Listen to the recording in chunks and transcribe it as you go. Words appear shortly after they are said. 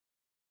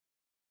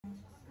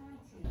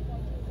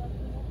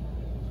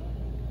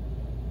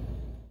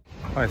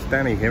Hi, it's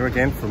Danny here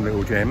again from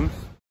Little Gems.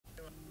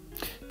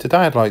 Today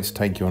I'd like to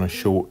take you on a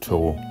short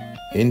tour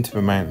into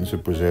the mountains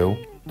of Brazil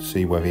to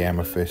see where the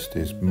amethyst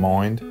is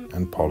mined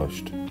and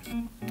polished.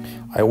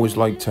 I always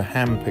like to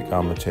hand pick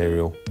our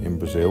material in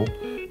Brazil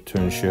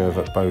to ensure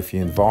that both the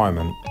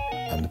environment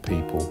and the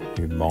people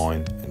who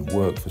mine and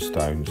work for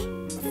stones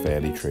are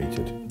fairly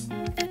treated.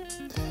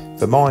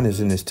 The miners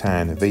in this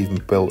town have even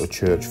built a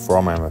church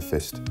from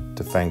amethyst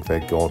to thank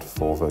their god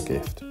for their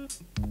gift.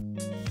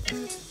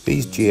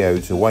 These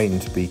geodes are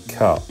waiting to be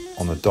cut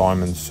on a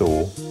diamond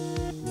saw.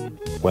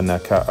 When they're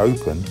cut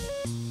open,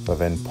 they're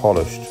then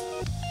polished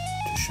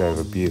to show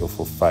the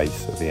beautiful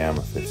face of the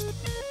amethyst.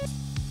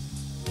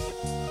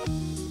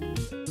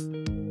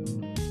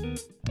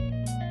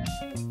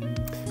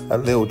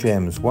 At Little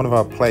Gems, one of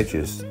our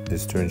pledges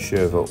is to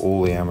ensure that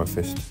all the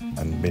amethyst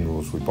and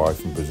minerals we buy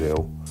from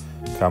Brazil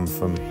come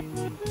from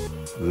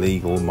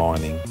legal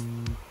mining.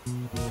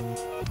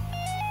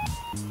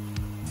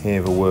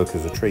 Here the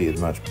workers are treated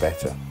much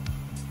better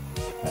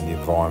and the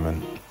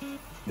environment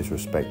is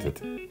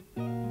respected.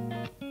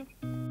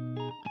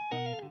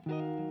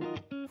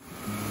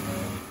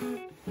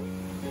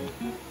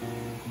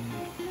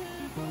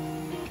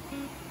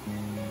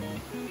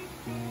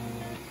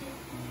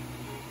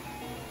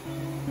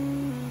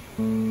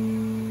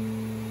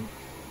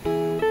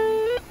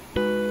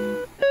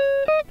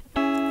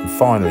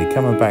 Finally,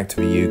 coming back to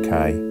the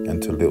UK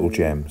and to Little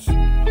Gems,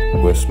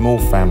 we're a small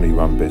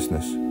family-run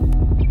business.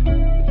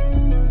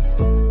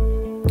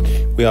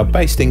 We are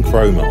based in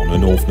Cromer on the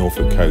North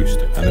Norfolk coast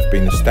and have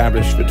been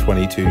established for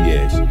 22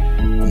 years,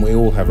 and we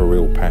all have a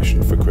real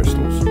passion for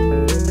crystals.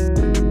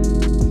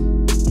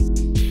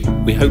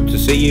 We hope to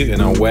see you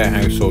in our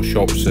warehouse or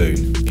shop soon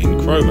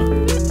in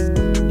Cromer.